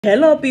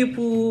Hello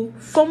people,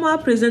 former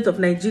president of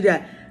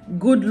Nigeria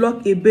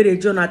Goodluck Agbero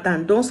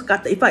Jonathan don't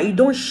scatter. In fact, he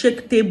don't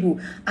shake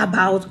table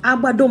about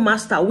Agbero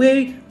master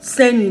wey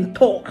send in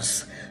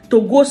talks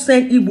to go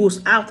send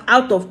Igbos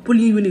out of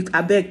polling unit.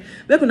 Abeg,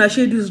 make una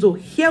share this though.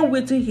 Hear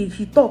wetin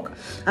he talk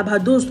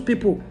about those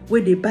people where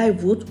they buy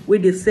vote, where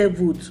they sell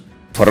vote.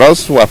 For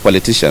us who are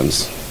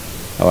politicians,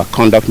 our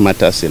conduct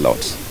matters a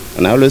lot.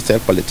 And I always tell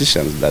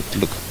politicians that,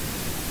 look,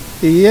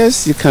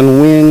 yes, you can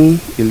win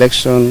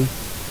election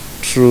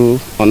through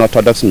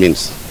unorthodox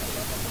means,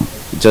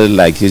 just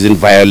like using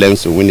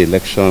violence to win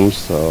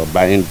elections or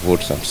buying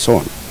votes and so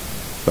on.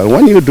 But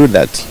when you do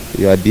that,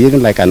 you are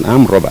behaving like an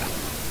armed robber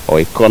or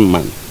a con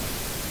man.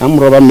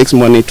 Armed robber makes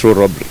money through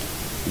robbery,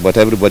 but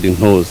everybody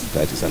knows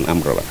that it's an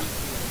armed robber.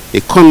 A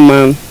con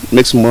man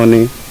makes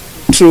money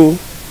through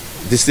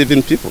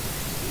deceiving people,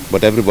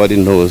 but everybody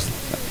knows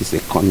that he's a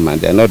con man.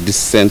 They are not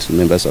decent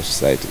members of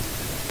society.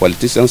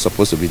 Politicians are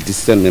supposed to be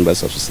decent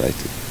members of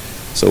society.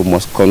 So we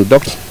must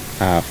conduct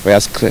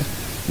affairs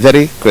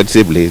very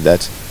credibly,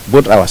 that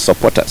both our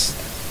supporters,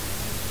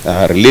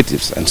 our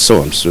relatives and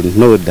so on should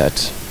know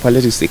that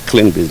politics is a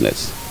clean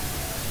business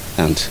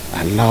and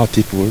allow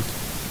people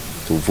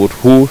to vote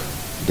who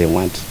they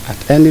want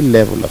at any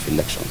level of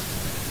elections.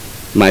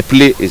 My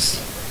plea is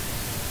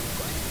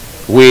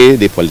we,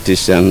 the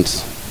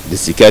politicians, the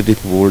security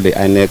people, the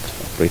INEC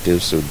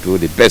operatives should do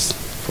the best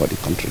for the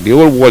country. The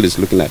whole world is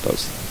looking at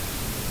us.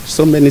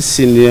 So many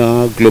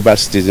senior global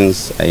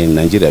citizens are in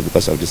Nigeria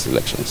because of these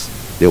elections.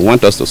 They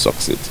want us to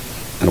succeed,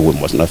 and we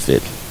must not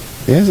fail.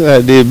 Yes,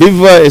 the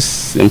beaver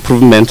is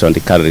improvement on the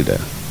corridor,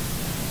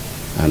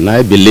 and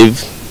I believe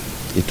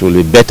it will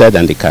be better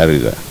than the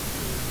corridor.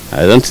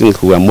 I don't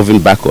think we are moving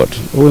backward.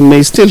 We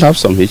may still have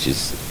some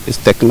issues.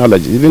 It's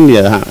technology. Even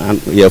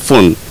your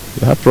phone,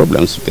 you have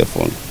problems with your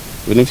phone.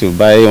 Even if you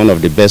buy one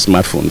of the best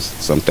smartphones,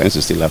 sometimes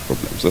you still have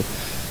problems. So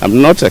I'm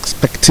not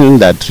expecting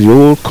that the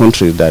whole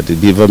country, that the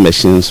beaver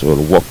machines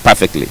will work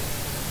perfectly,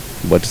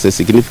 but it's a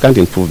significant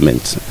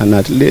improvement, and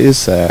at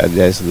least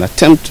there's an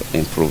attempt to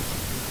improve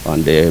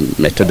on the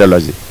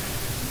methodology.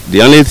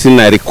 The only thing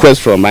I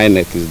request from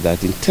INEC is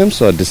that in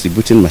terms of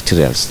distributing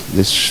materials,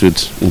 this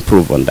should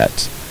improve on that,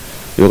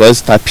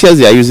 because it appears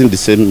they are using the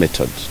same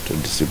method to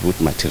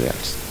distribute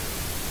materials.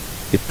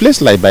 A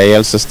place like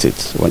Bayelsa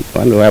State,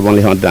 when we have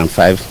only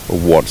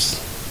 105 wards,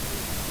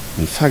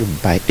 in fact,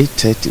 by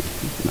 8:30,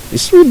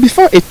 it's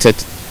before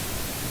 8:30.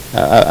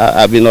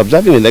 I've been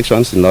observing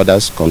elections in other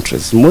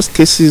countries. In most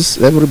cases,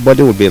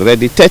 everybody will be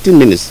ready 30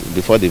 minutes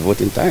before the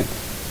voting time.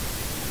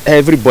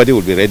 Everybody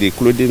will be ready,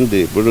 including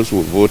the brothers who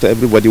will vote.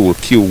 Everybody will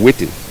queue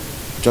waiting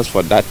just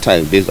for that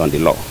time based on the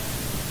law.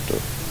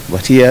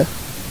 But here,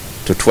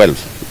 to 12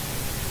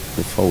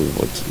 before we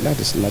vote, that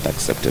is not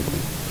acceptable.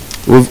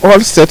 We've all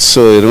said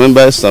so.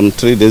 Remember some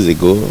 3 days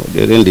ago,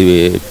 during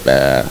the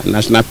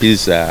National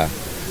Peace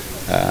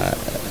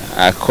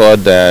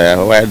Accord,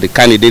 where the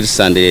candidates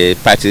and the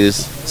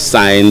parties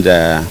signed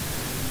the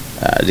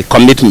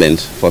commitment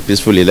for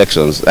peaceful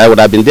elections. I would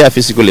have been there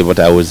physically, but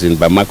I was in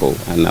Bamako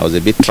and I was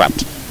a bit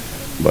trapped.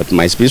 But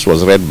my speech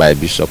was read by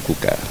Bishop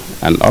Kuka,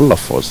 and all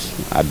of us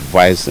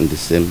advised in the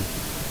same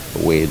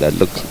way that,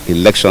 look,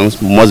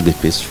 elections must be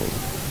peaceful,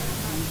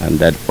 and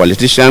that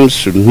politicians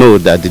should know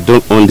that they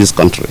don't own this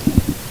country,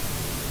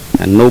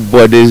 and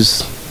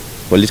nobody's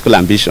political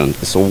ambition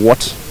is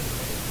worth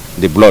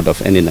the blood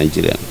of any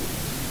Nigerian.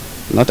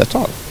 Not at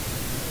all.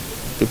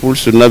 People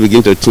should not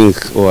begin to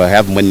think, oh, I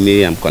have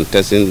money, I'm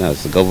contesting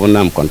as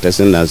governor, I'm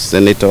contesting as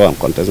senator, I'm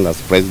contesting as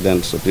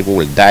president, so people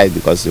will die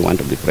because you want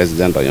to be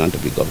president or you want to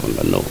be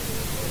governor. No.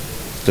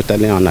 It's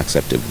totally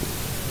unacceptable.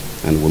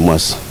 And we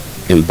must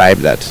imbibe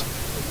that.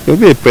 You'll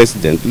be a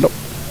president. Look,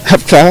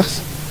 after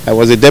I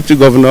was a deputy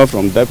governor,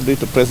 from deputy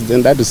to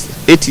president, that is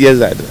 8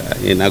 years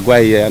in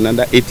Aguaye,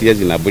 another 8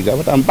 years in Abuja,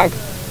 but I'm back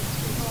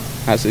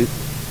as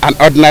an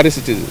ordinary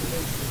citizen.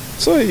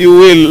 So you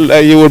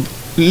will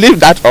leave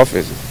that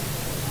office.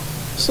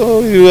 So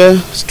you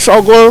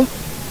struggle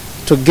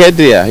to get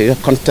there. Your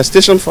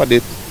contestation for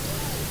the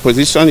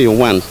position you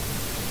want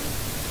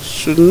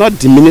should not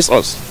diminish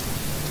us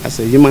as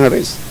a human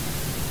race.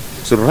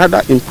 Should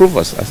rather improve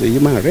us as a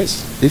human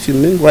race, if you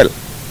mean well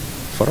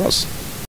for us.